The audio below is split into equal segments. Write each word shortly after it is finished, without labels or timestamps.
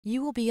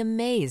You will be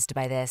amazed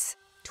by this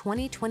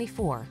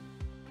 2024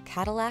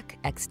 Cadillac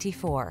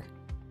XT4.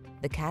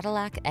 The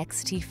Cadillac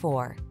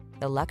XT4,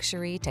 the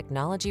luxury,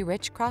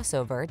 technology-rich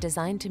crossover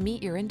designed to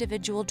meet your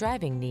individual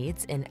driving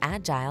needs in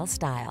agile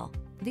style.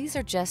 These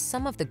are just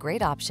some of the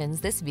great options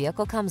this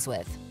vehicle comes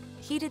with: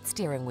 heated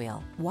steering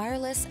wheel,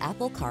 wireless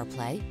Apple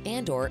CarPlay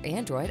and/or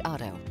Android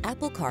Auto,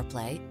 Apple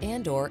CarPlay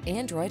and/or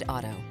Android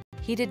Auto,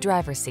 heated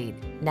driver's seat,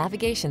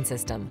 navigation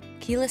system,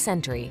 keyless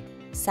entry,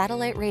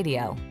 satellite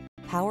radio,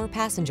 power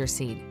passenger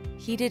seat,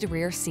 heated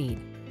rear seat,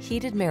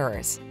 heated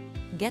mirrors.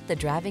 Get the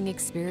driving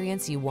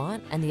experience you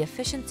want and the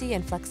efficiency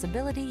and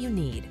flexibility you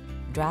need.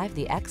 Drive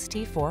the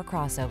XT4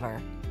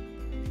 crossover.